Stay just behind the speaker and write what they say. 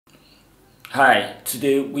Hi,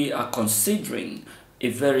 today we are considering a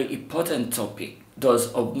very important topic.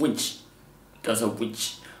 Does a witch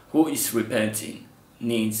who is repenting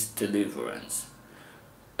needs deliverance?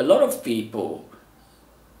 A lot of people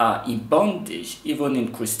are in bondage, even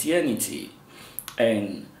in Christianity,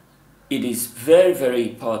 and it is very, very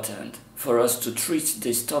important for us to treat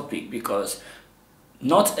this topic because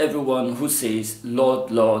not everyone who says,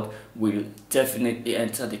 Lord, Lord, will definitely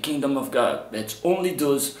enter the kingdom of God, but only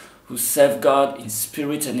those who serve God in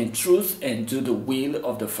spirit and in truth and do the will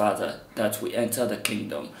of the Father that we enter the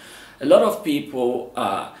kingdom. A lot of people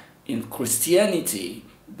are in Christianity,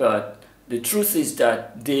 but the truth is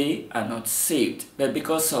that they are not saved. But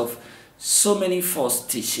because of so many false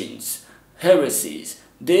teachings, heresies,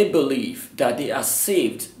 they believe that they are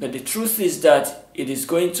saved. But the truth is that it is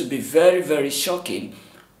going to be very, very shocking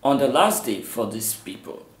on the last day for these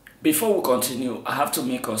people. Before we continue, I have to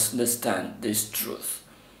make us understand this truth.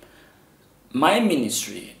 My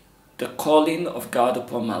ministry, the calling of God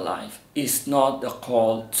upon my life, is not the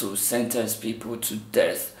call to sentence people to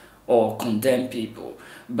death or condemn people,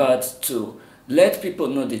 but to let people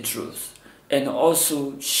know the truth and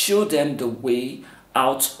also show them the way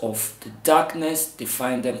out of the darkness they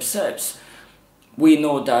find themselves. We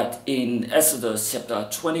know that in Exodus chapter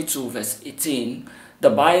 22 verse 18, the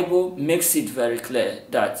Bible makes it very clear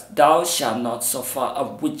that thou shalt not suffer a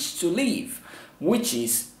witch to live.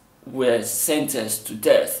 Witches were sentenced to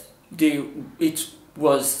death. It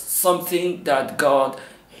was something that God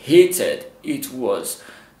hated. It was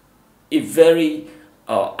a very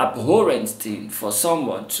abhorrent thing for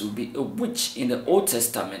someone to be a witch in the Old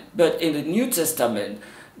Testament. But in the New Testament,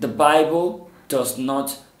 the Bible does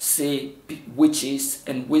not say witches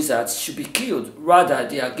and wizards should be killed. Rather,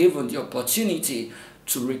 they are given the opportunity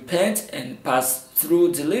to repent and pass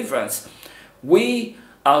through deliverance. We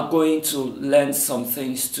are going to learn some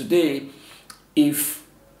things today. If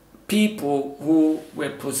people who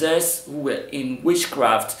were possessed, who were in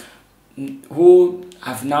witchcraft, who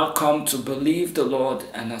have now come to believe the Lord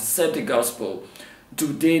and accept the gospel,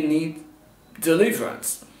 do they need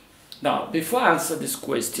deliverance? Now, before I answer this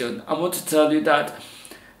question, I want to tell you that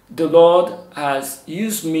the Lord has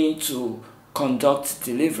used me to conduct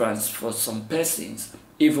deliverance for some persons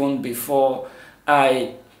even before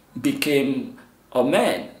I became a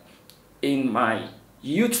man. In my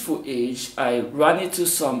youthful age, I ran into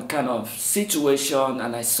some kind of situation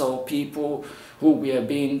and I saw people who were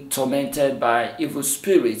being tormented by evil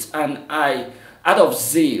spirits, and out of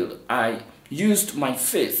zeal, I used my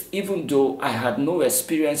faith, even though I had no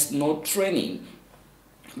experience, no training.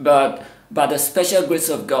 But by the special grace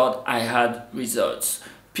of God, I had results.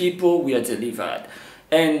 People were delivered.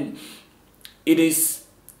 And it is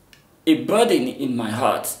a burden in my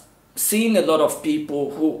heart seeing a lot of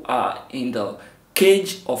people who are in the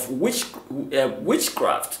cage of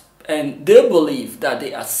witchcraft, and they believe that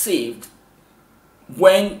they are saved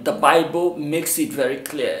when the Bible makes it very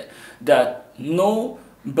clear that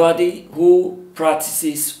nobody who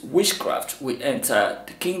practices witchcraft will enter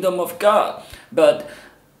the kingdom of God. But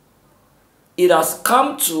it has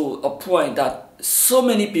come to a point that so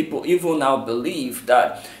many people even now believe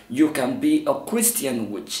that you can be a Christian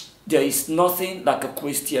witch. There is nothing like a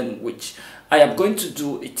Christian witch. I am going to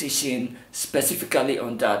do a teaching specifically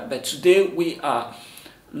on that, but today we are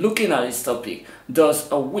looking at this topic. Does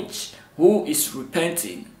a witch who is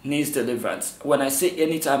repenting needs deliverance? When I say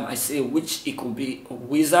anytime I say witch, it could be a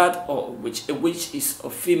wizard or a witch. A witch is a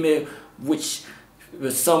female witch,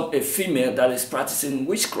 a female that is practicing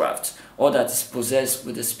witchcraft or that is possessed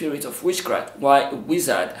with the spirit of witchcraft, while a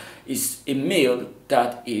wizard is a male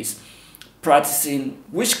that is practicing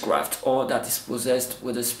witchcraft or that is possessed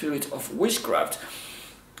with the spirit of witchcraft.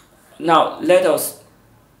 Now, let us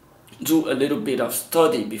do a little bit of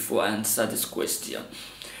study before I answer this question.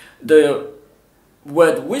 The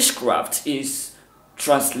word witchcraft is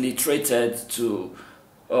transliterated to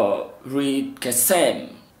read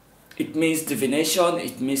kesem. It means divination,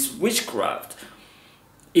 it means witchcraft.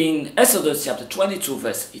 In Exodus chapter 22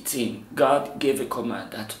 verse 18, God gave a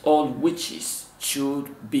command that all witches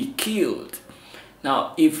should be killed.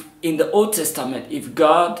 Now, if in the Old Testament, if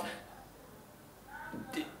God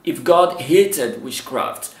hated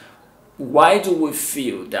witchcraft, why do we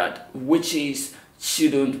feel that witches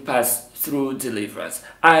shouldn't pass through deliverance?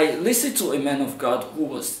 I listened to a man of God who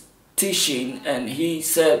was teaching, and he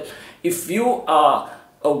said, if you are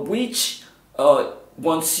a witch,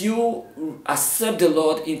 once you accept the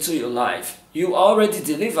Lord into your life, you are already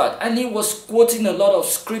delivered. And he was quoting a lot of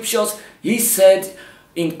scriptures. He said,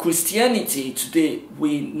 in Christianity today,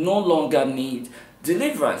 we no longer need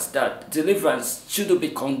deliverance, that deliverance shouldn't be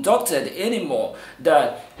conducted anymore,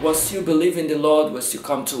 that once you believe in the Lord, once you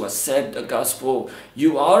come to accept the gospel,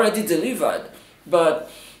 you are already delivered.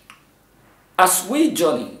 But as we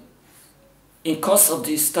journey in course of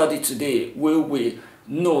this study today, we will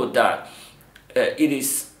know that it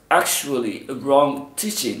is actually a wrong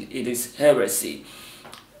teaching, it is heresy.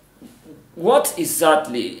 What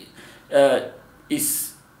exactly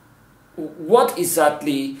does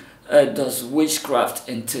witchcraft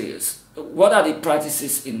entails? What are the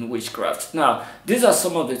practices in witchcraft? Now, these are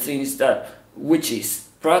some of the things that witches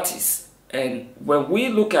practice, and when we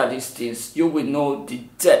look at these things, you will know the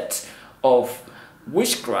depth of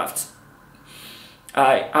witchcraft.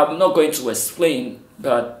 I'm not going to explain,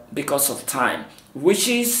 but because of time,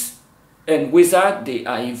 witches and wizards, they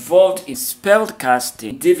are involved in spell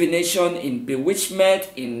casting, divination, in bewitchment,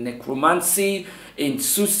 in necromancy, in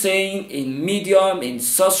soothsaying, in medium, in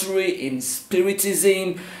sorcery, in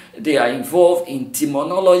spiritism. They are involved in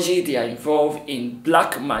demonology, they are involved in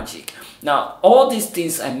black magic. Now, all these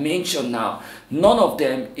things I mentioned now, none of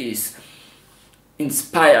them is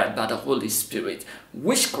inspired by the Holy Spirit.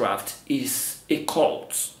 Witchcraft is a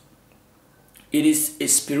cult. It is a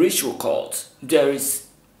spiritual cult. There is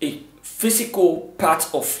a physical part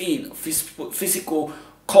of it, physical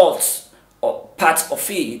cults or part of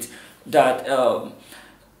it that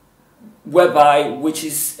whereby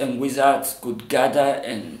witches and wizards could gather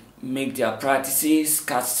and make their practices,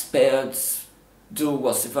 cast spells, do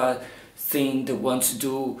whatever thing they want to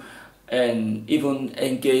do, and even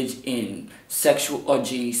engage in sexual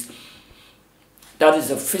orgies. That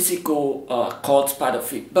is a physical cult part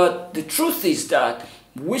of it. But the truth is that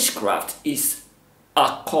witchcraft is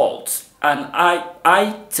a cult, and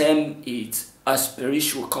I term it a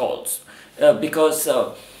spiritual cult because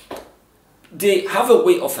they have a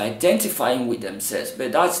way of identifying with themselves,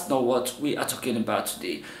 but that's not what we are talking about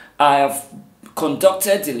today. I have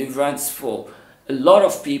conducted deliverance for a lot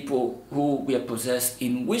of people who were possessed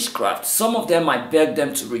in witchcraft. Some of them, I begged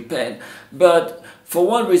them to repent, but for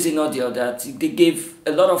one reason or the other, they gave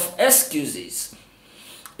a lot of excuses.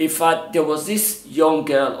 In fact, there was this young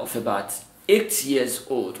girl of about 8 years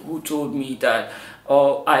old who told me that,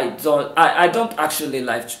 oh, I don't actually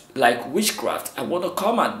like witchcraft. I want to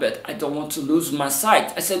come out, but I don't want to lose my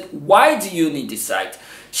sight. I said, why do you need the sight?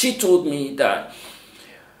 She told me that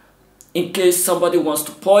in case somebody wants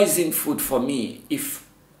to poison food for me, if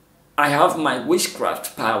I have my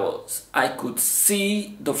witchcraft powers, I could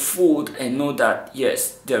see the food and know that,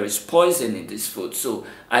 yes, there is poison in this food, so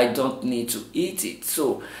I don't need to eat it.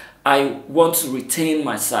 So I want to retain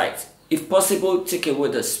my sight. If possible, take away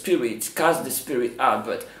the spirit, cast the spirit out,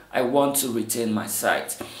 but I want to retain my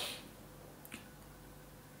sight.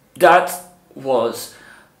 That was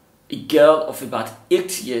a girl of about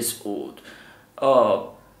 8 years old.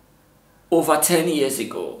 Over 10 years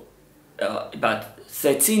ago, about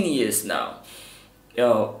 13 years now,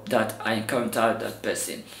 that I encountered that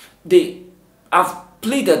person. I've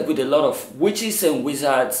pleaded with a lot of witches and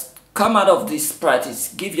wizards, come out of this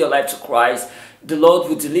practice, give your life to Christ. The Lord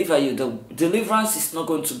will deliver you. The deliverance is not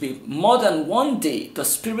going to be more than one day. The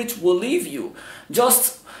Spirit will leave you.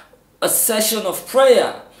 Just a session of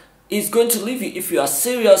prayer is going to leave you. If you are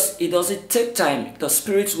serious, it doesn't take time. The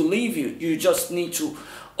Spirit will leave you. You just need to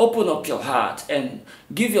open up your heart and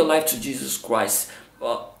give your life to Jesus Christ.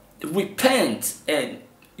 Repent, and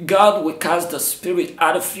God will cast the spirit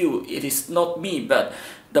out of you. It is not me, but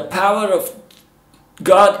the power of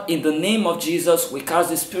God in the name of Jesus will cast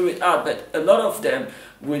the spirit out. But a lot of them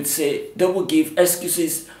will say, they will give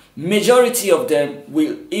excuses. Majority of them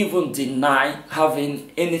will even deny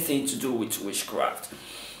having anything to do with witchcraft.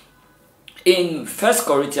 In 1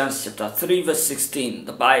 Corinthians chapter 3 verse 16,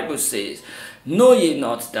 the Bible says, know ye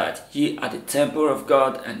not that ye are the temple of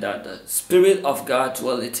God, and that the Spirit of God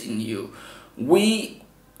dwelleth in you? We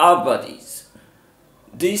are bodies.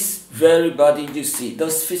 This very body you see,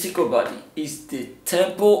 this physical body, is the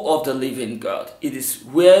temple of the living God. It is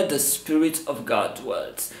where the Spirit of God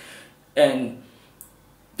dwells. And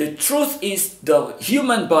the truth is, the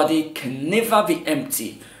human body can never be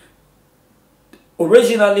empty.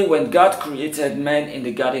 Originally, when God created man in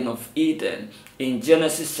the Garden of Eden, in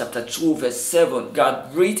Genesis chapter 2 verse 7,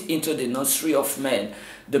 God breathed into the nostril of man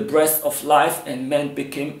the breath of life, and man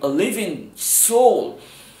became a living soul.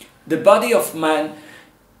 The body of man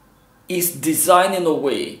is designed in a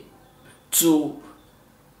way to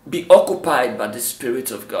be occupied by the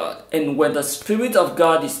Spirit of God. And when the Spirit of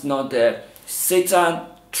God is not there, Satan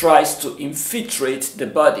tries to infiltrate the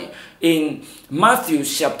body. In Matthew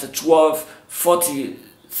chapter 12,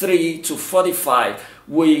 43 to 45,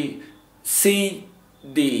 we see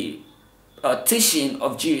the teaching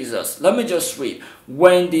of Jesus. Let me just read.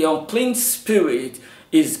 When the unclean spirit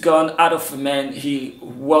is gone out of a man, he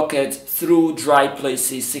walketh through dry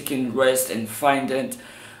places, seeking rest, and findeth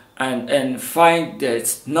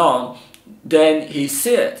none. Then he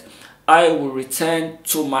said, I will return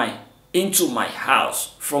into my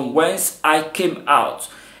house, from whence I came out.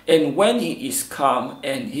 And when he is come,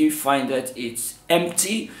 and he findeth it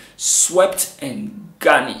empty, swept, and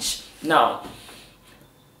garnished. Now,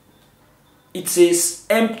 it is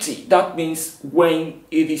empty. That means when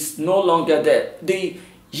it is no longer there. The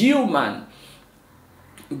human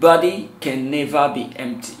body can never be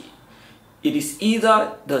empty. It is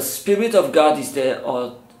either the Spirit of God is there,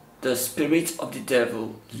 or the spirit of the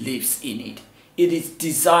devil lives in it. It is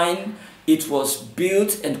designed, it was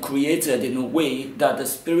built and created in a way that the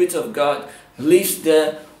Spirit of God lives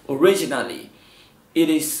there originally. It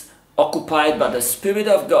is occupied by the Spirit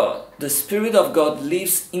of God. The Spirit of God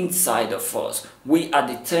lives inside of us. We are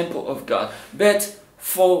the temple of God. But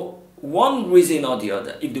for one reason or the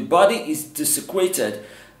other, if the body is desecrated,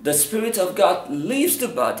 the Spirit of God leaves the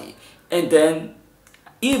body, and then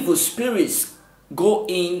evil spirits go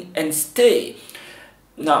in and stay.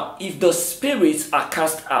 Now, if the spirits are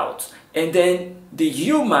cast out, and then the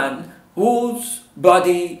human whose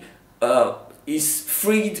body is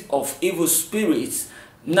freed of evil spirits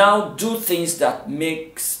now do things that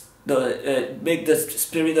make the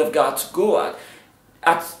Spirit of God to go out.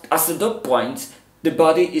 At that point, the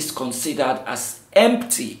body is considered as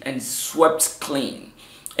empty and swept clean.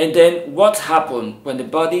 And then what happened when the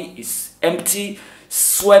body is empty,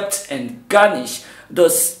 swept, and garnished? The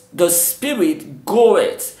spirit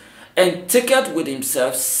goeth and taketh with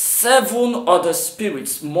himself 7 other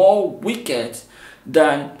spirits more wicked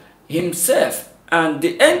than himself, and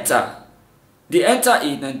they enter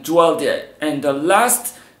in and dwell there. And the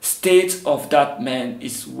last state of that man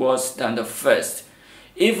is worse than the first.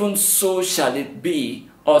 Even so shall it be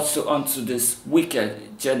also unto this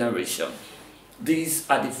wicked generation. These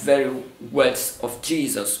are the very words of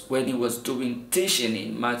Jesus when he was doing teaching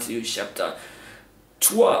in Matthew chapter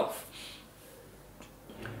 12.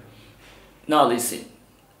 Now listen.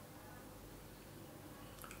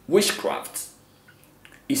 Witchcraft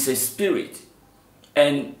is a spirit,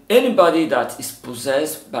 and anybody that is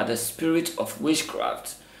possessed by the spirit of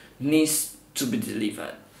witchcraft needs to be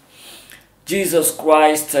delivered. Jesus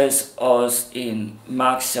Christ tells us in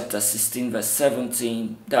Mark chapter 16 verse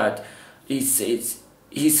 17 that he says,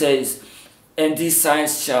 and these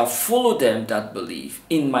signs shall follow them that believe.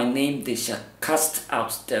 In my name they shall cast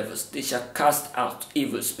out devils. They shall cast out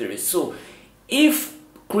evil spirits. So if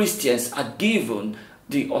Christians are given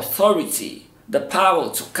the authority, the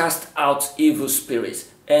power to cast out evil spirits,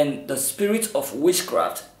 and the spirit of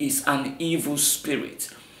witchcraft is an evil spirit,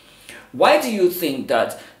 why do you think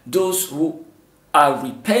that those who are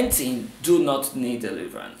repenting do not need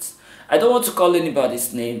deliverance? I don't want to call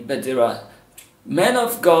anybody's name, but there are men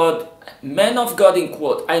of God in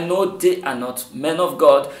quote. I know they are not men of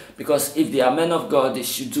God, because if they are men of God, they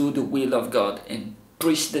should do the will of God and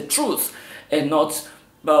preach the truth, and not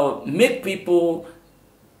make people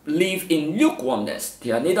live in lukewarmness.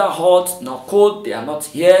 They are neither hot nor cold. They are not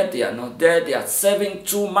here, they are not there. They are serving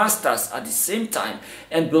 2 masters at the same time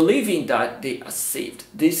and believing that they are saved.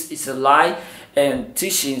 This is a lie and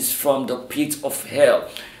teachings from the pit of hell.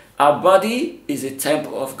 Our body is a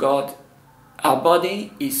temple of God. Our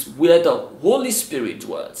body is where the Holy Spirit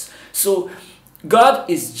dwells. So God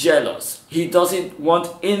is jealous. He doesn't want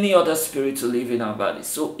any other spirit to live in our body.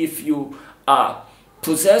 So if you are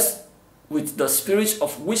possessed with the spirit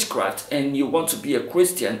of witchcraft and you want to be a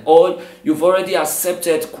Christian, or you've already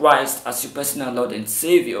accepted Christ as your personal Lord and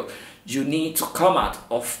Savior, you need to come out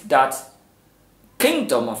of that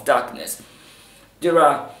kingdom of darkness. There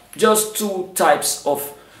are just 2 types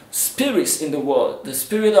of spirits in the world: the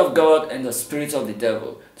Spirit of God and the spirit of the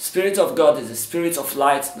devil. The Spirit of God is the spirit of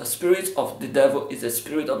light. The spirit of the devil is the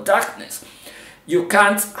spirit of darkness. You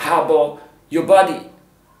can't harbor, your body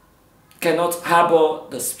cannot harbor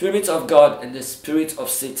the Spirit of God and the spirit of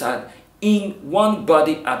Satan in one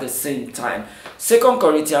body at the same time. 2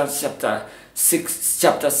 Corinthians chapter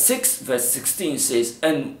 6 verse 16 says,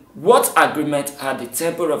 and what agreement had the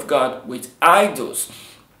temple of God with idols?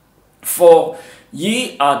 For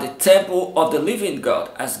ye are the temple of the living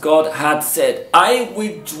God, as God had said, I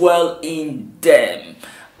will dwell in them.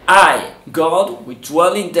 I, God, will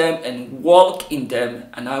dwell in them and walk in them,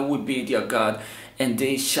 and I will be their God, and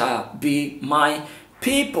they shall be my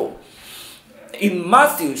people. In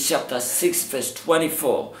Matthew chapter 6 verse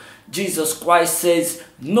 24, Jesus Christ says,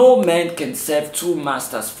 no man can serve 2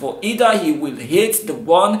 masters, for either he will hate the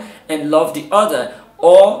one and love the other,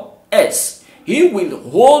 or S. He will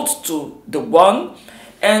hold to the one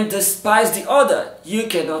and despise the other. You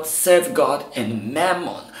cannot serve God and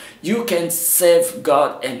mammon. You can serve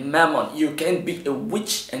God and mammon. You can be a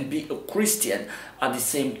witch and be a Christian at the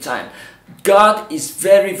same time. God is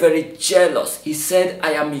very, very jealous. He said,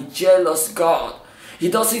 I am a jealous God. He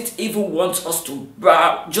doesn't even want us to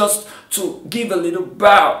bow, just to give a little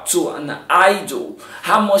bow to an idol.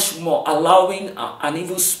 How much more allowing an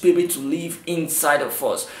evil spirit to live inside of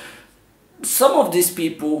us? Some of these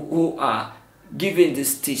people who are giving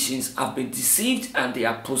these teachings have been deceived and they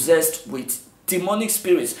are possessed with demonic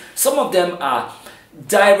spirits. Some of them are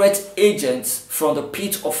direct agents from the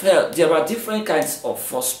pit of hell. There are different kinds of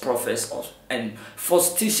false prophets and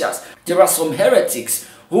false teachers. There are some heretics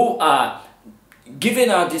who are giving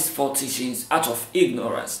out these false teachings out of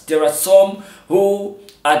ignorance. There are some who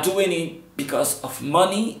are doing it because of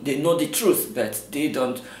money. They know the truth, but they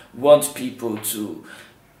don't want people to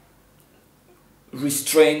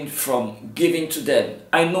restrain from giving to them.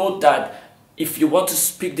 I know that if you want to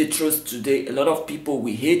speak the truth today, a lot of people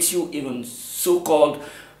will hate you. Even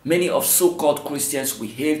many of so-called Christians will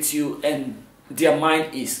hate you, and their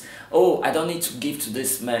mind is, oh, I don't need to give to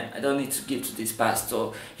this man, I don't need to give to this pastor.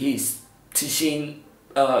 He's teaching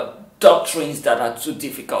doctrines that are too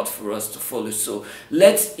difficult for us to follow. So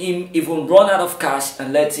let him even run out of cash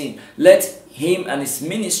and let him and his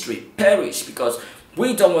ministry perish, because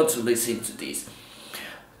we don't want to listen to this.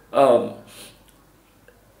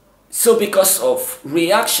 So because of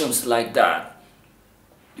reactions like that,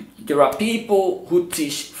 there are people who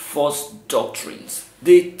teach false doctrines.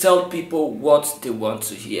 They tell people what they want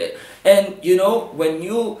to hear. And you know, when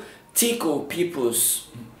you tickle people's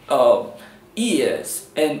ears,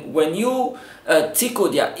 and when you tickle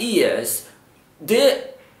their ears,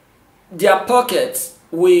 their pockets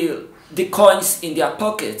will, the coins in their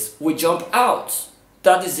pockets will jump out.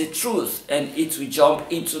 That is the truth, and it will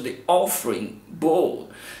jump into the offering bowl.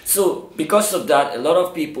 So because of that, a lot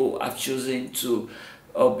of people are choosing to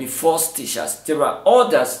be false teachers. There are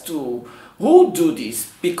others too who do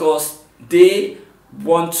this because they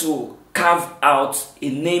want to carve out a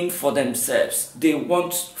name for themselves. They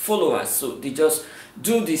want followers, so they just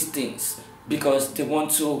do these things because they want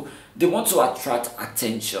to attract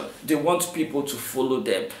attention. They want people to follow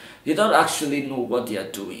them. They don't actually know what they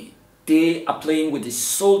are doing. They are playing with the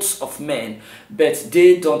souls of men, but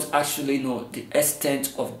they don't actually know the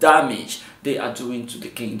extent of damage they are doing to the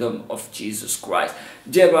kingdom of Jesus Christ.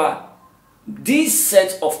 There are these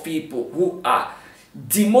set of people who are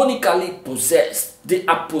demonically possessed. They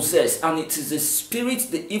are possessed, and it is the spirits,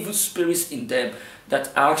 the evil spirits in them,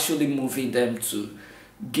 that are actually moving them to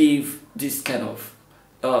give this kind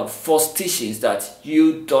of false teachings that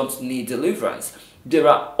you don't need deliverance. There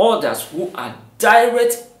are others who are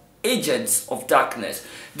direct agents of darkness.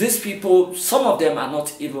 These people, some of them are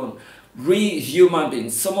not even real human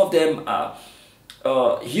beings. Some of them are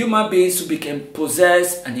human beings who became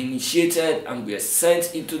possessed and initiated and were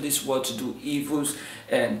sent into this world to do evils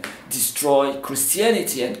and destroy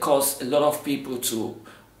Christianity and cause a lot of people to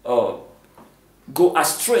go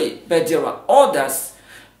astray. But there are others,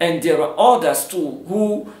 and there are others too,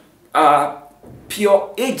 who are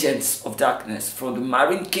pure agents of darkness from the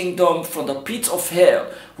marine kingdom, from the pit of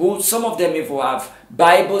hell, who some of them even have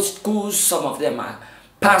Bible schools, some of them are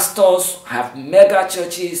pastors, have mega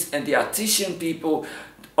churches, and they are teaching people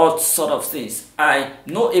all sort of things. I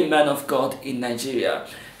know a man of God in Nigeria.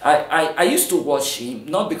 I used to watch him,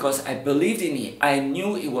 not because I believed in him. I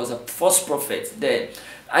knew he was a false prophet then.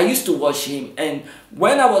 I used to watch him, and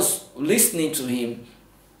when I was listening to him,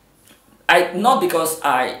 not because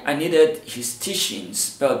I needed his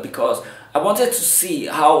teachings, but because I wanted to see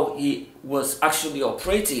how he was actually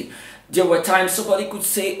operating. There were times somebody could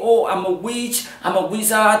say, oh, I'm a witch, I'm a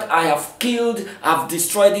wizard, I have killed, I've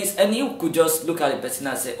destroyed this, and you could just look at the person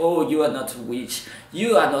and say, oh, you are not a witch,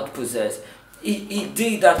 you are not possessed. He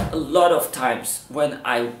did that a lot of times when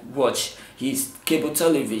I watch his cable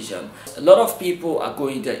television. A lot of people are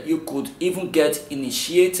going there. You could even get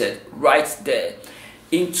initiated right there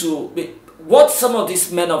into what some of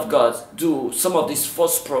these men of God do, some of these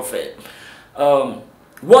false prophets.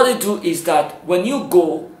 What they do is that when you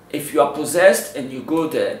go, if you are possessed and you go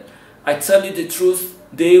there, I tell you the truth,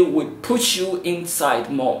 they will push you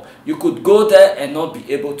inside more. You could go there and not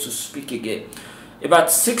be able to speak again.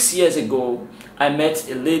 About 6 years ago, I met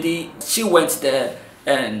a lady. She went there,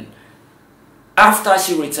 and after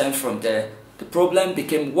she returned from there, the problem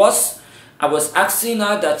became worse. I was asking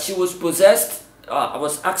her that she was possessed. I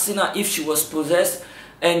was asking her if she was possessed,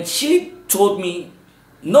 and she told me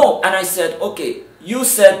no. And I said, okay, you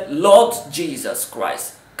said Lord Jesus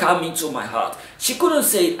Christ. come into my heart. She couldn't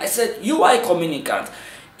say it. I said, you are a communicant.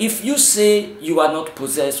 If you say you are not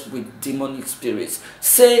possessed with demonic spirits,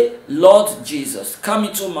 say, Lord Jesus, come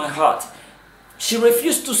into my heart. She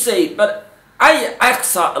refused to say it, but I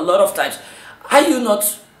asked her a lot of times, are you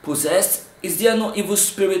not possessed? Is there no evil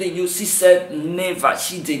spirit in you? She said, never.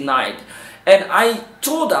 She denied. And I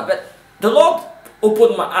told her, but the Lord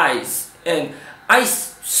opened my eyes, and I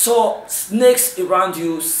saw snakes around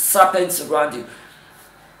you, serpents around you.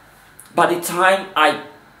 By the time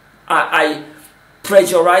I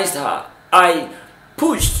pressurized her, I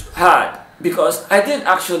pushed hard, because I didn't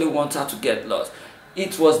actually want her to get lost.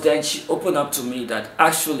 It was then she opened up to me that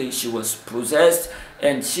actually she was possessed,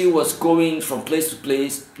 and she was going from place to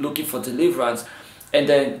place looking for deliverance. And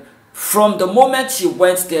then from the moment she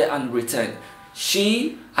went there and returned,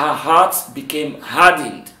 her heart became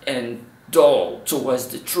hardened and dull towards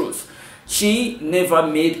the truth. She never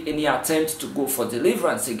made any attempt to go for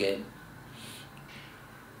deliverance again.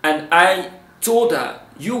 And I told her,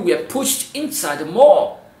 you were pushed inside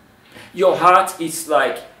more. Your heart is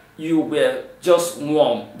like you were just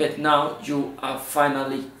warm, but now you are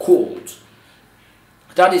finally cold.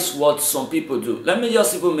 That is what some people do. Let me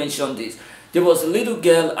just even mention this. There was a little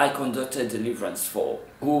girl I conducted deliverance for,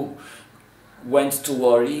 who went to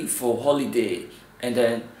Warri for holiday, and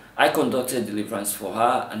then I conducted deliverance for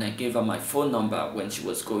her, and I gave her my phone number when she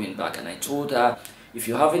was going back, and I told her, if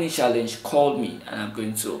you have any challenge, call me, and I'm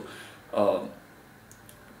going to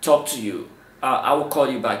talk to you. I will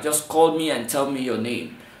call you back. Just call me and tell me your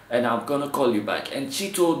name, and I'm gonna call you back. And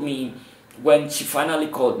she told me, when she finally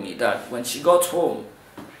called me, that when she got home,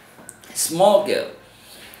 a small girl,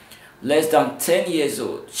 less than 10 years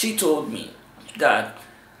old, she told me that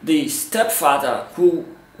the stepfather, who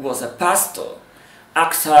was a pastor,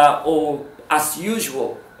 asked her, oh, as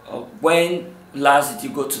usual, when last did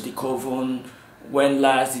you go to the coven? When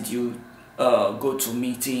last did you go to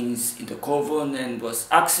meetings in the coven? And was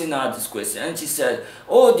asking her this question. And she said,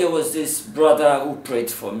 oh, there was this brother who prayed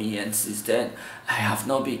for me, and since then I have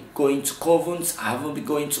not been going to covens, I haven't been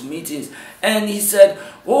going to meetings. And he said,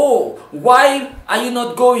 oh, why are you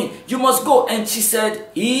not going? You must go. And she said,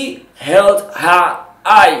 he held her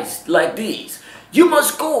eyes like this. You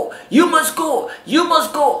must go, you must go, you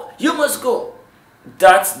must go, you must go.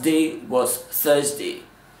 That day was Thursday.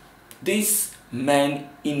 This man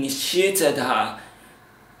initiated her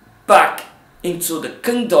back into the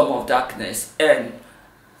kingdom of darkness, and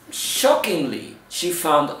shockingly, she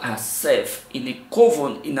found herself in a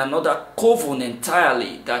coven, in another coven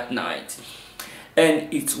entirely that night.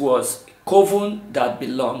 And it was a coven that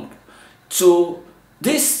belonged to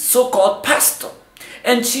this so-called pastor.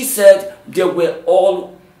 And she said they were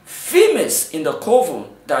all famous in the coven,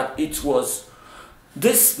 that it was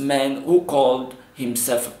this man who called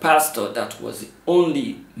himself a pastor that was the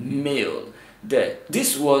only male there.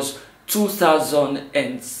 This was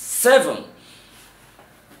 2007.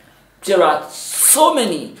 There are so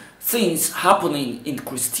many things happening in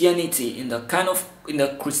Christianity, in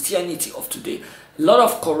the Christianity of today. A lot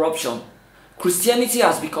of corruption. Christianity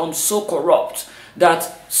has become so corrupt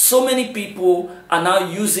that so many people are now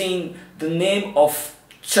using the name of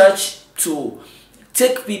church to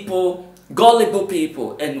take people, gullible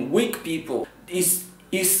people and weak people. Is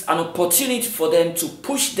an opportunity for them to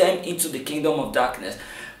push them into the kingdom of darkness.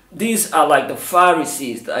 These are like the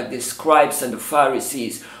Pharisees, like the scribes and the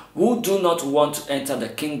Pharisees, who do not want to enter the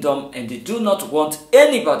kingdom, and they do not want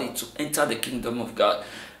anybody to enter the kingdom of God.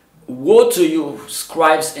 Woe to you,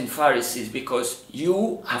 scribes and Pharisees, because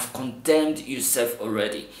you have condemned yourself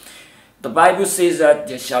already. The Bible says that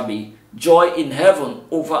there shall be joy in heaven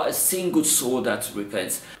over a single soul that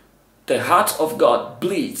repents. The heart of God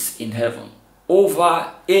bleeds in heaven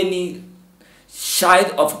over any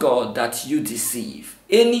child of God that you deceive,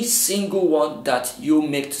 any single one that you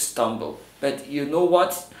make to stumble. But you know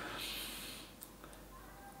what?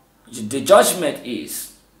 The judgment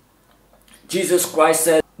is, Jesus Christ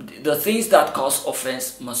said, the things that cause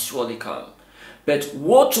offense must surely come. But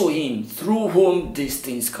woe to him through whom these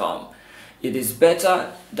things come. It is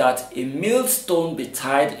better that a millstone be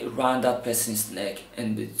tied around that person's neck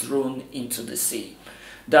and be thrown into the sea.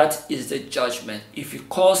 That is the judgment. If you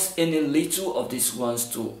cause any little of these ones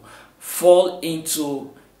to fall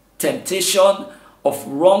into temptation of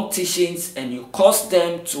wrong teachings, and you cause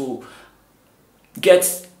them to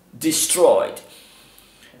get destroyed,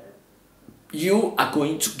 you are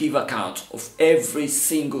going to give account of every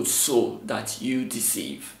single soul that you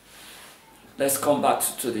deceive. Let's come back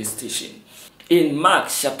to this teaching. In Mark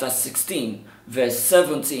chapter 16, verse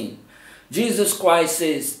 17, Jesus Christ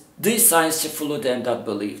says, these signs shall follow them that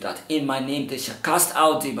believe, that in my name they shall cast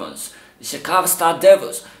out demons, They shall cast out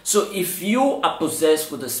devils. So if you are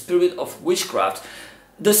possessed with the spirit of witchcraft,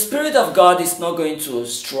 the Spirit of God is not going to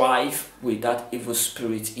strive with that evil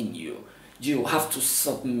spirit in you. You have to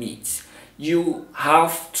submit. You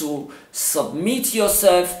have to submit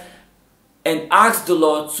yourself and ask the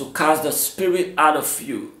Lord to cast the spirit out of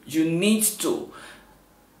you. You need to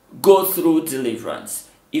go through deliverance.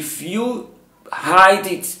 If you hide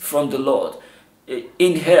it from the Lord,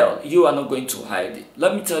 in hell, you are not going to hide it.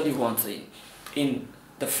 Let me tell you one thing. In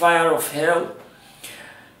the fire of hell,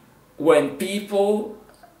 when people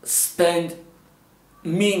spend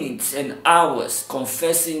minutes and hours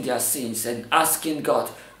confessing their sins and asking God,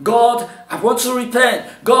 God, I want to repent.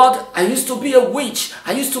 God, I used to be a witch.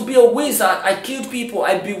 I used to be a wizard. I killed people.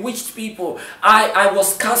 I bewitched people. I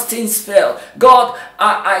was casting spell. God,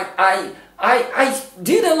 I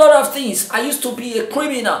did a lot of things. I used to be a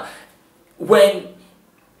criminal. When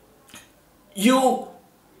you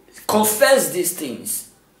confess these things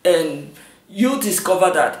and you discover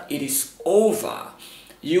that it is over,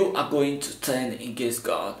 you are going to turn against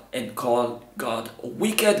God and call God a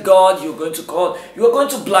wicked God. You are going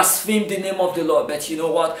to blaspheme the name of the Lord. But you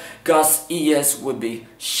know what? God's ears will be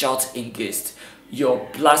shut against your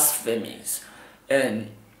blasphemies. And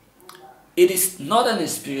it is not an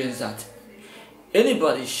experience that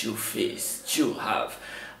anybody should face, should have.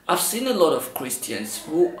 I've seen a lot of Christians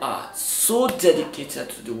who are so dedicated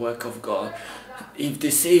to the work of God. If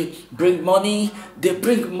they say bring money, they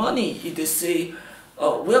bring money. If they say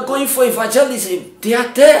we're going for evangelism, they are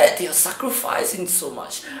there, they are sacrificing so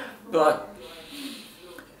much. But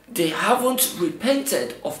they haven't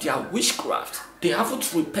repented of their witchcraft. They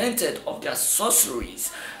haven't repented of their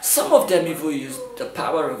sorceries. Some of them even use the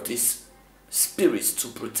power of these spirits to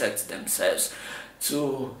protect themselves.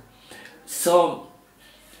 To some,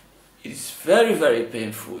 it is very, very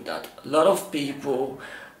painful that a lot of people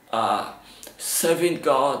are serving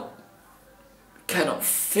God kind of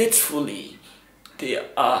faithfully. They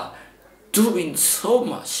are doing so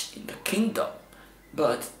much in the kingdom,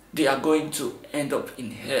 but they are going to end up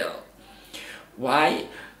in hell. Why?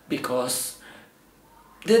 Because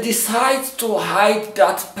they decide to hide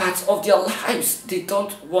that part of their lives. They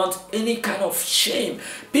don't want any kind of shame.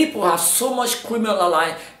 People have so much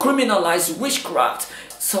criminalized witchcraft.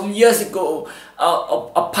 Some years ago,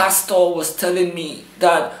 a pastor was telling me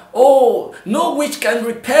that, oh, no witch can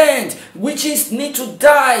repent. Witches need to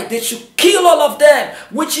die. They should kill all of them.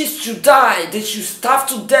 Witches should die. They should starve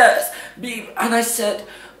to death. And I said,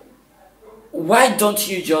 why don't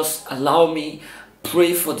you just allow me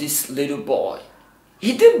pray for this little boy?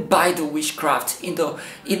 He didn't buy the witchcraft in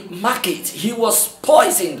market. He was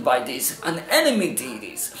poisoned by this. An enemy did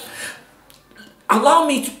this. Allow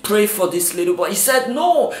me to pray for this little boy. He said,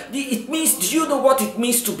 no, it means, do you know what it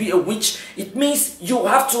means to be a witch? It means you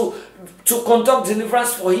have to conduct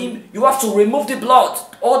deliverance for him. You have to remove the blood,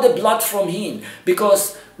 all the blood from him,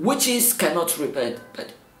 because witches cannot repent.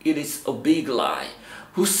 But it is a big lie.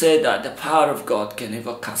 Who said that the power of God can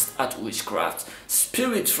never cast out witchcraft?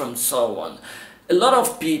 Spirit from someone. A lot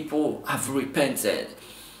of people have repented,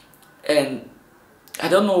 and I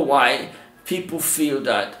don't know why people feel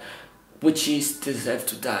that witches deserve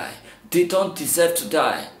to die. They don't deserve to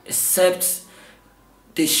die, except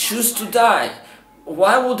they choose to die.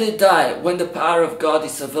 Why would they die when the power of God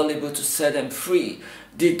is available to set them free?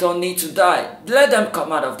 They don't need to die. Let them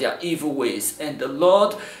come out of their evil ways, and the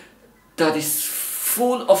Lord that is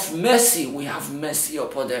full of mercy, we have mercy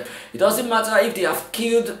upon them. It doesn't matter if they have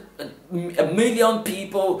killed a million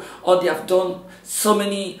people or they have done so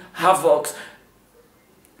many havocs.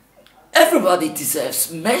 Everybody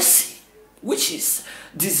deserves mercy. Witches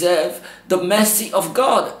deserve the mercy of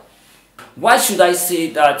God. Why should I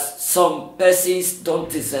say that some persons don't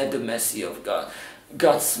deserve the mercy of God?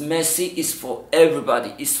 God's mercy is for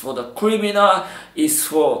everybody. It's for the criminal, it's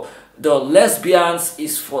for the lesbians,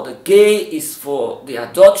 it's for the gay, it's for the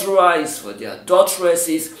adulterer, it's for the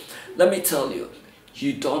adulteresses. Let me tell you,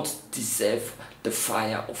 you don't deserve the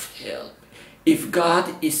fire of hell. If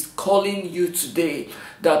God is calling you today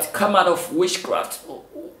that come out of witchcraft,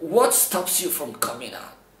 what stops you from coming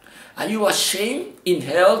out? Are you ashamed? In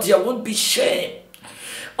hell, there won't be shame.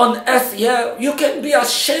 On earth here, you can be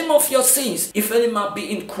ashamed of your sins. If any man be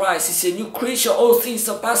in Christ, he's a new creature. All things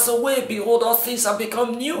are passed away. Behold, all things have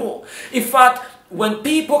become new. In fact, when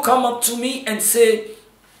people come up to me and say,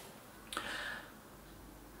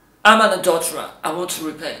 I'm an adulterer, I want to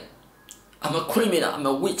repent. I'm a criminal, I'm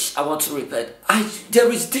a witch, I want to repent.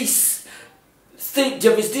 There is this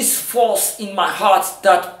force in my heart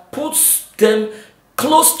that puts them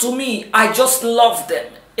close to me. I just love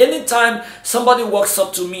them. Anytime somebody walks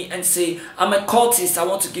up to me and say, I'm a cultist, I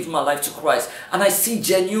want to give my life to Christ, and I see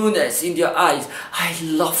genuineness in their eyes, I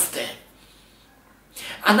love them.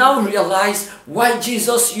 And now realize why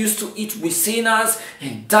Jesus used to eat with sinners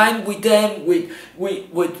and dine with them,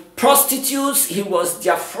 with prostitutes. He was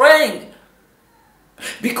their friend.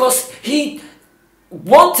 Because he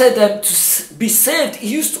wanted them to be saved. He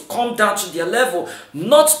used to come down to their level,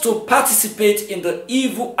 not to participate in the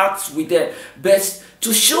evil acts with them, but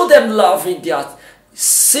to show them love in their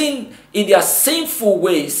sin, in their sinful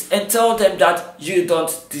ways, and tell them that you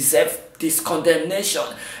don't deserve this condemnation.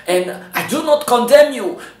 And I do not condemn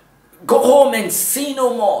you. Go home and sin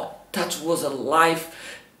no more. That was a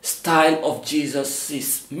lifestyle of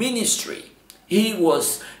Jesus' ministry. He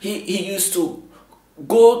used to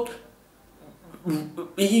go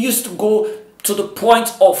to the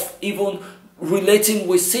point of even relating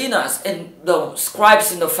with sinners, and the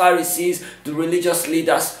scribes and the Pharisees, the religious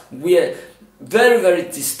leaders, were very, very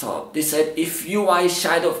disturbed. They said, if you are a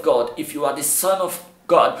child of God, if you are the son of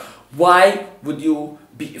God, why would you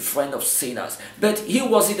be a friend of sinners? But he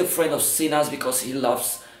wasn't a friend of sinners because he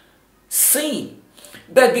loves sin,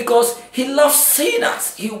 but because he loves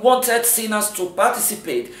sinners. He wanted sinners to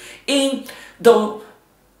participate in the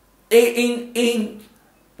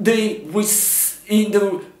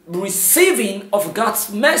receiving of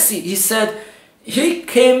God's mercy. He said he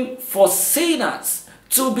came for sinners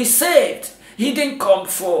to be saved. He didn't come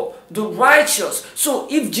for the righteous. So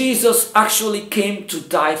if Jesus actually came to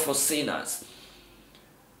die for sinners,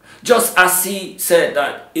 just as he said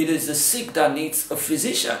that it is the sick that needs a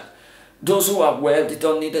physician, those who are well, they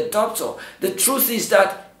don't need a doctor. The truth is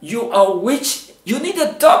that you are witch. You need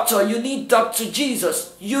a doctor. You need Dr.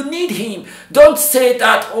 Jesus. You need him. Don't say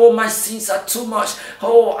that, oh, my sins are too much.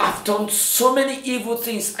 Oh, I've done so many evil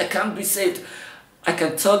things. I can't be saved. I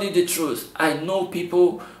can tell you the truth. I know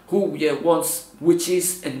people who were once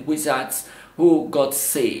witches and wizards who got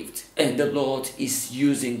saved, and the Lord is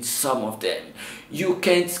using some of them. You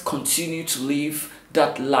can't continue to live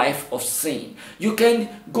that life of sin. You can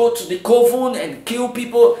go to the coven and kill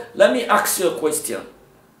people. Let me ask you a question.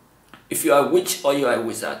 If you are a witch or you are a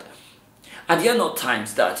wizard, are there not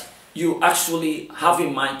times that you actually have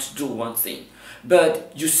in mind to do one thing,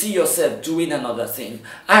 but you see yourself doing another thing?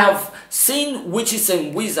 I have seen witches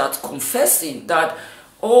and wizards confessing that,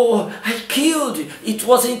 oh, I killed. It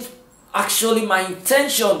wasn't actually my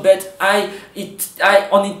intention, but I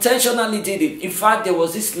unintentionally did it. In fact, there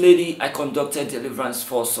was this lady I conducted Deliverance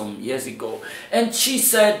for some years ago, and she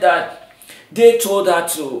said that they told her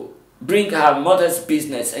to bring her mother's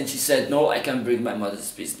business, and she said, no, I can't bring my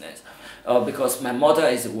mother's business because my mother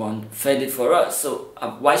is the one fed it for us, so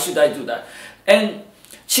why should I do that? And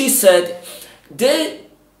she said they,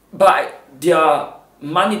 by their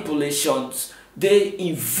manipulations, they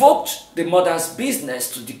invoked the mother's business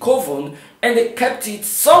to the coven, and they kept it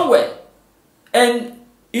somewhere, and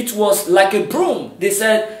it was like a broom. They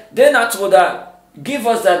said, then I told her, give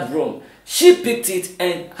us that broom. She picked it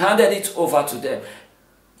and handed it over to them.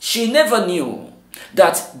 She never knew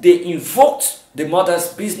that they invoked the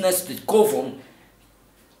mother's business to the coven,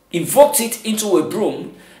 invoked it into a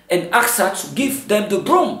broom, and asked her to give them the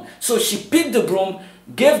broom. So she picked the broom,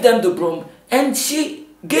 gave them the broom, and she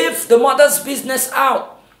gave the mother's business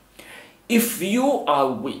out. If you are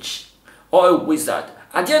a witch or a wizard,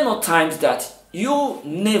 are there not times that you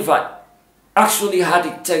never actually had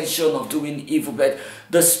the intention of doing evil, but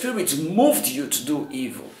the Spirit moved you to do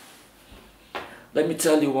evil? Let me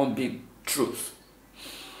tell you one big truth.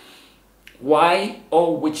 Why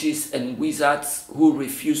all witches and wizards who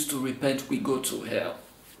refuse to repent will go to hell?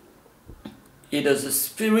 It is the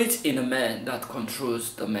spirit in a man that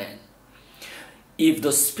controls the man. If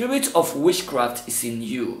the spirit of witchcraft is in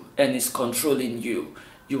you and is controlling you,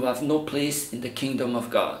 you have no place in the kingdom of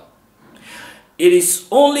God. It is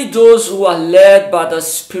only those who are led by the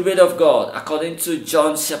Spirit of God, according to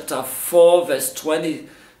John chapter 4, verse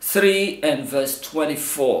 23 and verse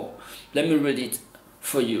 24. Let me read it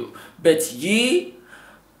for you. But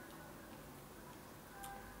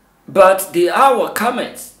the hour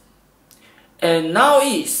cometh, and now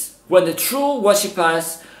is, when the true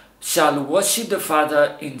worshippers shall worship the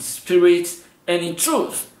Father in spirit and in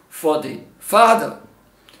truth, for the Father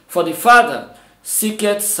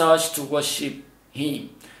seeketh such to worship him.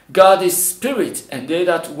 God is spirit, and they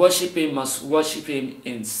that worship him must worship him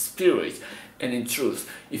in spirit and in truth.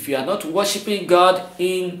 If you are not worshiping God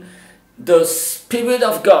in the Spirit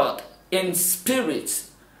of God, in spirit,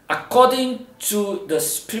 according to the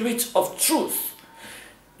Spirit of truth,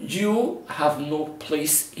 you have no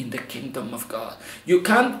place in the kingdom of God. You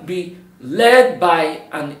can't be led by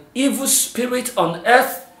an evil spirit on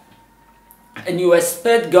earth and you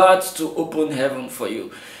expect God to open heaven for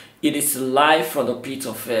you, it is life from the pit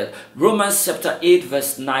of hell. Romans chapter 8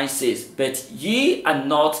 verse 9 says, "But ye are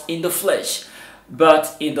not in the flesh,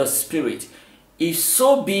 but in the Spirit, if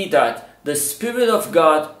so be that the Spirit of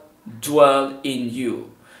God dwell in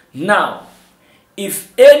you." Now,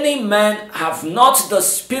 if any man have not the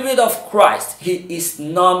Spirit of Christ, he is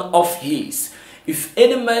none of his. If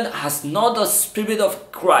any man has not the Spirit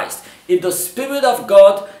of Christ, if the Spirit of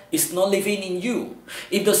God is not living in you,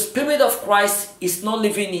 if the Spirit of Christ is not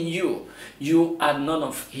living in you, you are none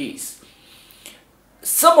of his.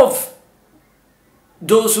 Some of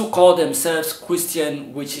those who call themselves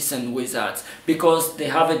Christian witches and wizards, because they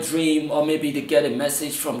have a dream or maybe they get a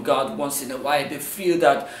message from God once in a while, they feel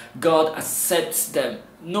that God accepts them.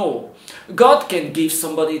 No, God can give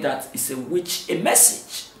somebody that is a witch a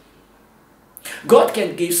message. God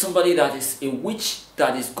can give somebody that is a witch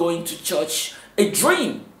that is going to church a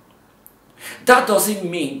dream. That doesn't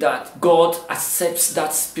mean that God accepts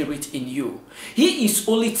that spirit in you. He is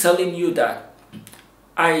only telling you that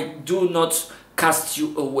I do not cast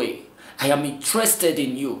you away. I am interested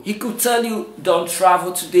in you. He could tell you, don't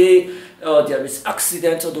travel today, there is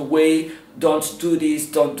accident on the way, don't do this,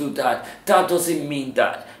 don't do that. That doesn't mean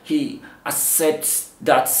that he accepts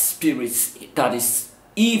that spirit that is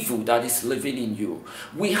evil that is living in you.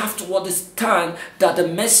 We have to understand that the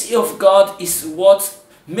mercy of God is what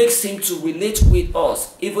makes him to relate with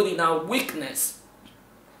us, even in our weakness.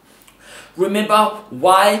 Remember,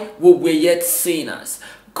 why we were yet sinners,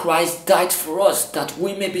 Christ died for us that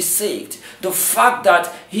we may be saved. The fact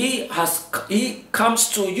that he comes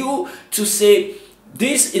to you to say,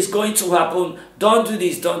 this is going to happen, don't do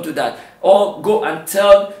this, don't do that, or go and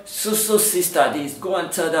tell so sister this, go and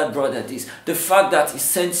tell that brother this. The fact that he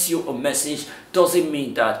sends you a message doesn't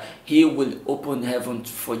mean that he will open heaven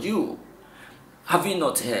for you. Have you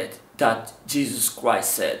not heard that Jesus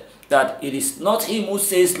Christ said that it is not him who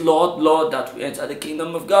says, Lord, Lord, that we enter the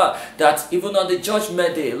kingdom of God? That even on the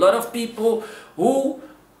judgment day, a lot of people who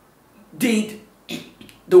did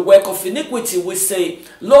the work of iniquity will say,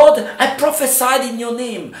 Lord, I prophesied in your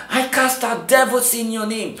name, I cast out devils in your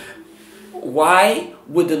name. Why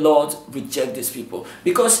would the Lord reject these people?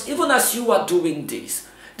 Because even as you are doing this,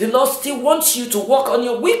 the Lord still wants you to work on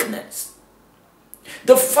your weakness.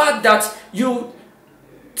 The fact that you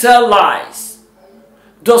tell lies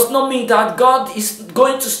does not mean that God is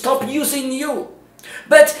going to stop using you.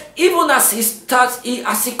 But even as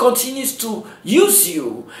he continues to use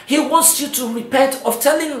you, he wants you to repent of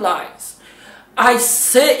telling lies. I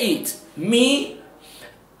say it,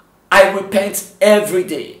 I repent every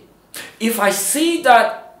day. If I see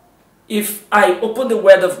that, if I open the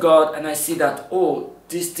word of God and I see that, oh,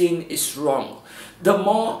 this thing is wrong, the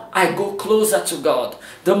more I go closer to God,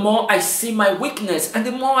 the more I see my weakness and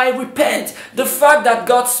the more I repent. The fact that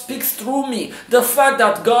God speaks through me, the fact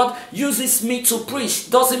that God uses me to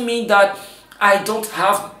preach doesn't mean that I don't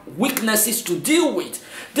have weaknesses to deal with.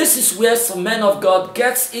 This is where some men of God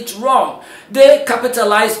gets it wrong. They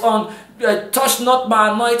capitalize on touch not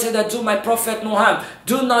my anointed and do my prophet no harm.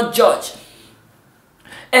 Do not judge.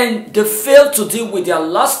 And they fail to deal with their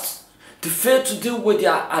lust. They fail to deal with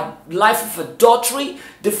their life of adultery.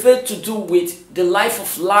 They fail to do with the life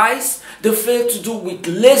of lies. They fail to do with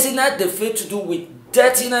laziness. They fail to do with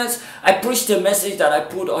dirtiness. I preached a message that I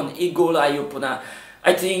put on Eagle Eye Opener.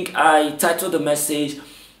 I think I titled the message,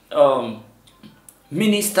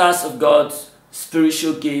 Ministers of God's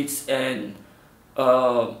Spiritual Gifts and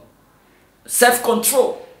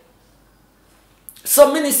Self-Control.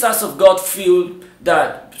 Some ministers of God feel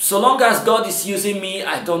that so long as God is using me,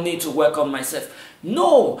 I don't need to work on myself.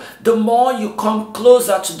 No, the more you come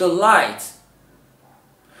closer to the light,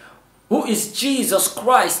 who is Jesus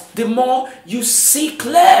Christ, the more you see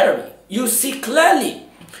clearly. You see clearly.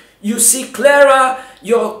 You see clearer,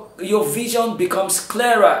 your vision becomes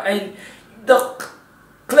clearer. And the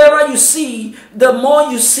clearer you see, the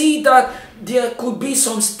more you see that there could be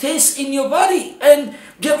some stains in your body. And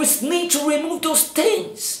there is need to remove those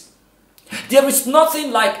stains. There is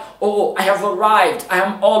nothing like, oh, I have arrived, I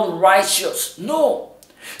am all righteous. No.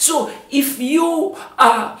 So if you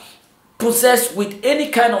are possessed with any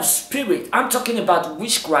kind of spirit, I'm talking about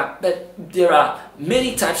witchcraft, but there are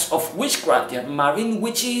many types of witchcraft. There are marine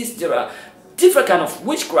witches, there are different kind of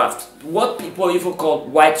witchcraft, what people even call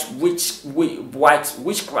white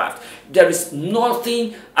witchcraft. There is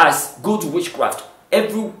nothing as good witchcraft.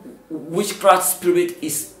 Every witchcraft spirit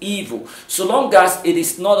is evil. So long as it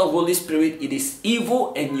is not a Holy Spirit, it is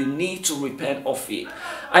evil and you need to repent of it.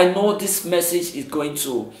 I know this message is going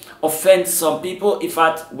to offend some people. In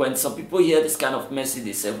fact, when some people hear this kind of message,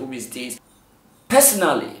 they say, who is this?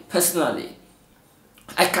 Personally,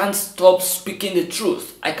 I can't stop speaking the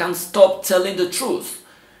truth. I can't stop telling the truth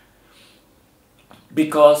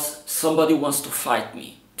because somebody wants to fight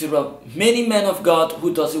me. There are many men of God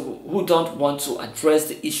who don't want to address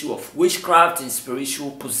the issue of witchcraft and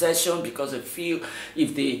spiritual possession because they feel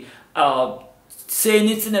if they say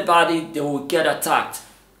anything about it, they will get attacked.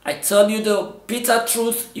 I tell you the bitter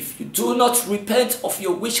truth, if you do not repent of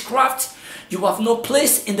your witchcraft, you have no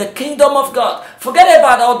place in the kingdom of God. Forget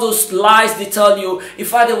about all those lies they tell you. In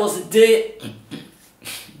fact, there was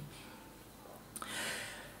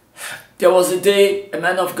a day a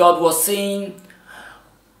man of God was saying,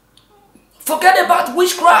 forget about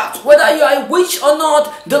witchcraft. Whether you are a witch or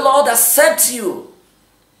not, the Lord accepts you.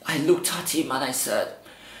 I looked at him and I said,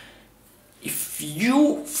 if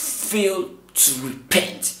you fail to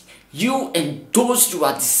repent, you and those you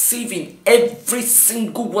are deceiving, every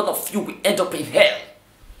single one of you will end up in hell.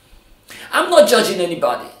 I'm not judging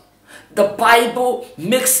anybody. The Bible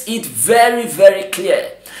makes it very, very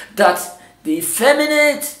clear that the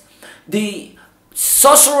effeminate, the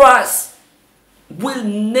sorcerers will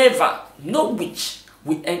never, no witch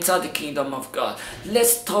will enter the kingdom of God.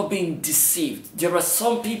 Let's stop being deceived. There are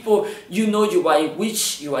some people, you know, you are a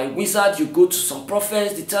witch, you are a wizard, you go to some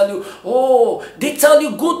prophets, they tell you, oh, they tell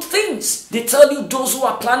you good things. They tell you those who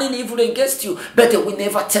are planning evil against you, but they will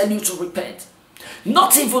never tell you to repent.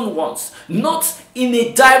 Not even once. Not in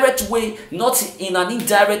a direct way, not in an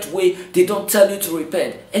indirect way. They don't tell you to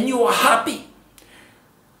repent. And you are happy.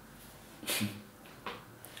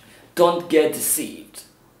 Don't get deceived.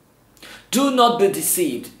 Do not be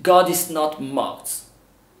deceived. God is not mocked.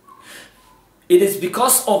 It is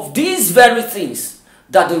because of these very things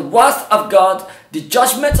that the wrath of God, the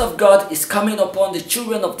judgment of God is coming upon the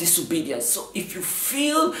children of disobedience. So if you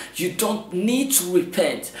feel you don't need to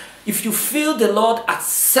repent, if you feel the Lord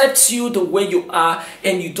accepts you the way you are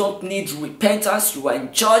and you don't need repentance, you are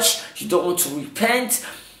in church, you don't want to repent,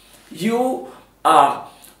 you are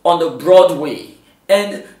on the broad way.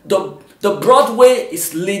 And the broad way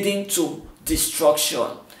is leading to destruction.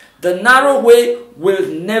 The narrow way will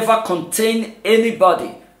never contain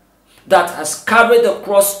anybody that has carried the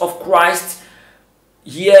cross of Christ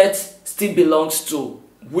yet still belongs to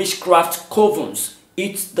witchcraft covens.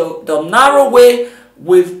 The narrow way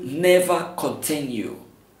will never contain you.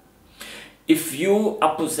 If you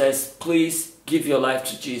are possessed, please give your life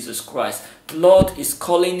to Jesus Christ. The Lord is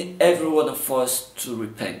calling every one of us to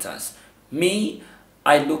repentance. Me,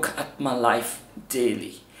 I look at my life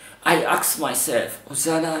daily. I ask myself,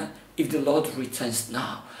 Hosanna, if the Lord returns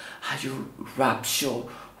now, are you rapture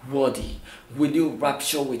worthy? Will you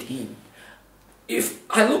rapture with him? If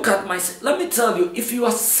I look at myself, let me tell you, if you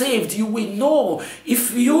are saved, you will know.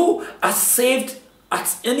 If you are saved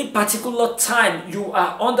at any particular time, you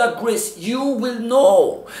are under grace, you will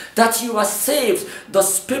know that you are saved. The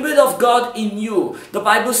Spirit of God in you. The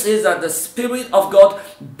Bible says that the Spirit of God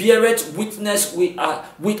beareth witness with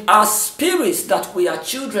our spirits that we are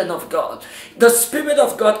children of God. The Spirit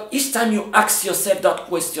of God, each time you ask yourself that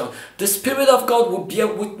question, the Spirit of God will bear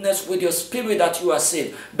witness with your spirit that you are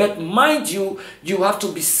saved. But mind you, you have to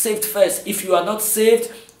be saved first. If you are not saved,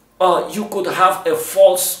 you could have a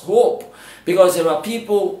false hope. Because there are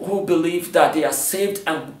people who believe that they are saved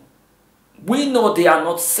and we know they are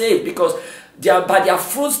not saved because by their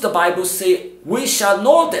fruits, the Bible says, we shall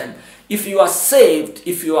know them. If you are saved,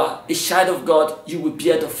 if you are a child of God, you will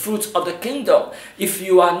bear the fruit of the kingdom. If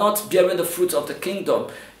you are not bearing the fruit of the kingdom,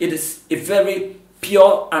 it is a very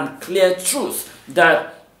pure and clear truth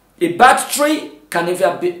that a bad tree can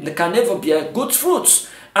never bear good fruits,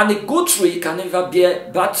 and a good tree can never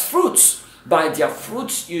bear bad fruits. By their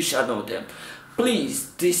fruits you shall know them. Please,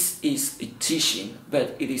 this is a teaching,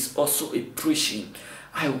 but it is also a preaching.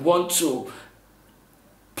 I want to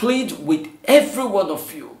plead with every one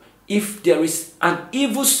of you. If there is an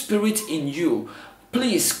evil spirit in you,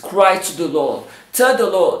 please cry to the Lord. Tell the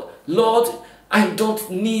Lord, Lord, I don't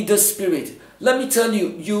need the spirit. Let me tell you,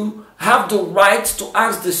 you have the right to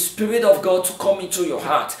ask the Spirit of God to come into your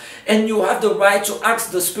heart. And you have the right to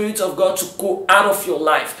ask the Spirit of God to go out of your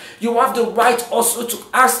life. You have the right also to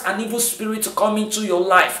ask an evil spirit to come into your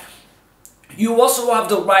life. You also have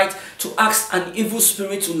the right to ask an evil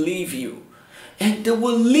spirit to leave you. And they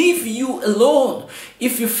will leave you alone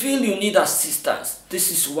if you feel you need assistance.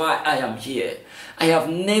 This is why I am here. I have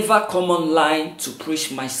never come online to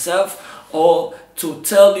preach myself or to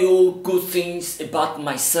tell you good things about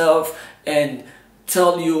myself and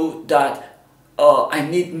tell you that I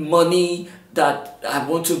need money, that I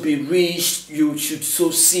want to be rich, you should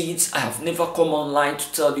sow seeds. I have never come online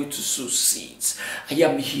to tell you to sow seeds. I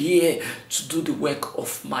am here to do the work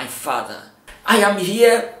of my Father. I am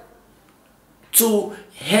here to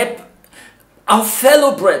help our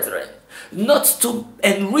fellow brethren, not to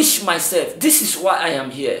enrich myself. This is why I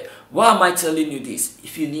am here. Why am I telling you this?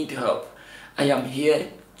 If you need help, I am here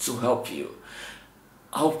to help you.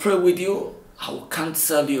 I'll pray with you. I will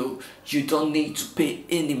counsel you. You don't need to pay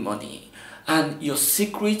any money. And your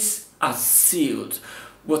secrets are sealed.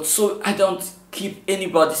 But so I don't keep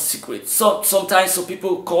anybody's secret. So sometimes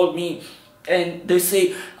people call me and they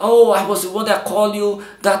say, oh, I was the one that called you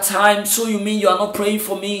that time, so you mean you are not praying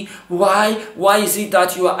for me? Why is it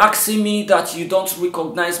that you are asking me that you don't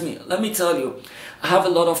recognize me? Let me tell you, I have a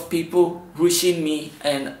lot of people reaching me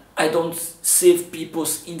and I don't save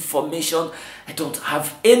people's information. I don't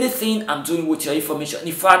have anything I'm doing with your information.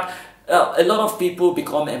 In fact, a lot of people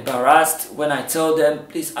become embarrassed when I tell them,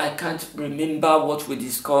 please, I can't remember what we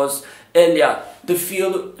discussed earlier. They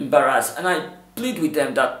feel embarrassed, and I plead with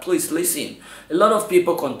them that, please listen. A lot of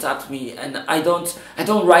people contact me and I don't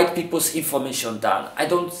write people's information down. I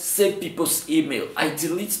don't save people's email. I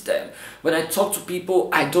delete them. When I talk to people,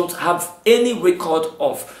 I don't have any record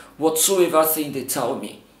of whatsoever thing they tell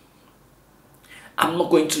me. I'm not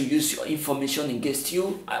going to use your information against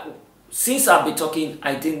you. Since I've been talking,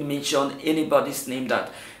 I didn't mention anybody's name that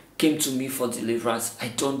came to me for deliverance. I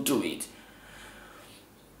don't do it.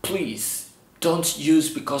 Please, don't use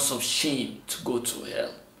because of shame to go to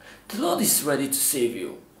hell. The Lord is ready to save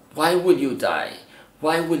you. Why will you die?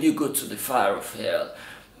 Why will you go to the fire of hell?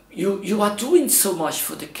 You are doing so much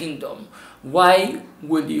for the kingdom. Why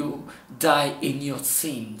will you die in your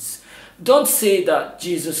sins? Don't say that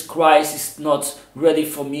Jesus Christ is not ready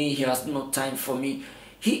for me. He has no time for me.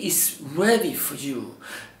 He is ready for you.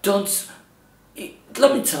 Let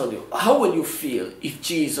me tell you, how will you feel if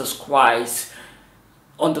Jesus Christ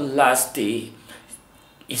on the last day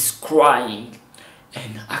is crying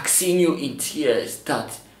and asking you in tears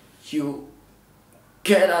that you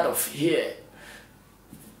get out of here,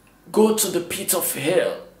 go to the pit of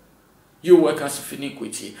hell, you workers of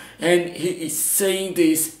iniquity? And he is saying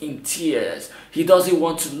this in tears. He doesn't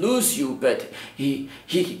want to lose you, but his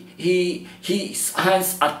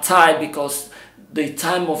hands are tied because the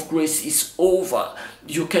time of grace is over.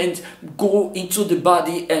 You can't go into the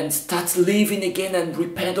body and start living again and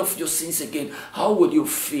repent of your sins again. How will you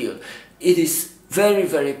feel? It is very,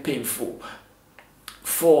 very painful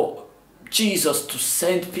for Jesus to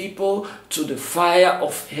send people to the fire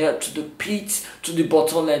of hell, to the pit, to the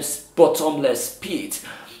bottomless pit,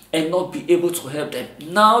 and not be able to help them.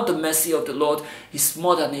 Now the mercy of the Lord is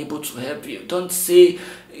more than able to help you. Don't say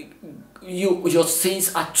your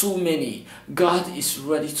sins are too many. God is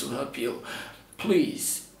ready to help you.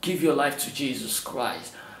 Please give your life to Jesus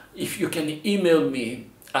Christ. If you can email me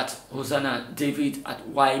at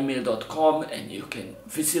hosannadavid@ymail.com, and you can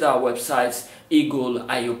visit our websites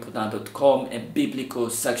eagleiopuna.com and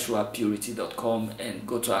biblicalsexualpurity.com, and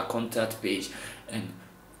go to our contact page and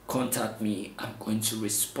contact me. I'm going to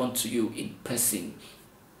respond to you in person.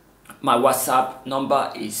 My WhatsApp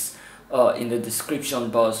number is in the description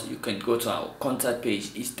box. You can go to our contact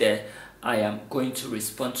page. It's there. I am going to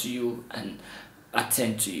respond to you and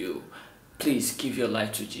attend to you. Please give your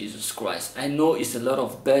life to Jesus Christ. I know it's a lot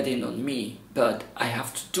of burden on me, but I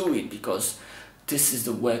have to do it because this is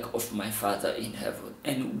the work of my Father in heaven,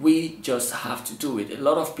 and we just have to do it. A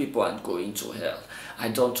lot of people are going to hell. I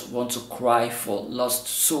don't want to cry for lost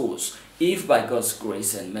souls. If by God's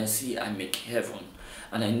grace and mercy I make heaven,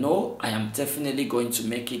 and I know I am definitely going to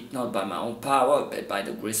make it, not by my own power, but by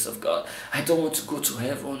the grace of God. I don't want to go to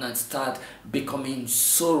heaven and start becoming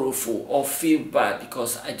sorrowful or feel bad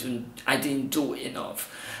because I didn't do enough.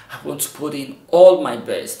 I want to put in all my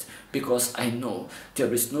best because I know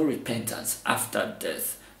there is no repentance after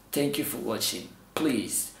death. Thank you for watching.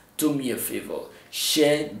 Please do me a favor.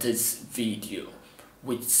 Share this video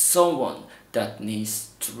with someone that needs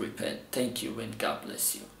to repent. Thank you, and God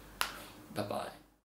bless you. Bye-bye.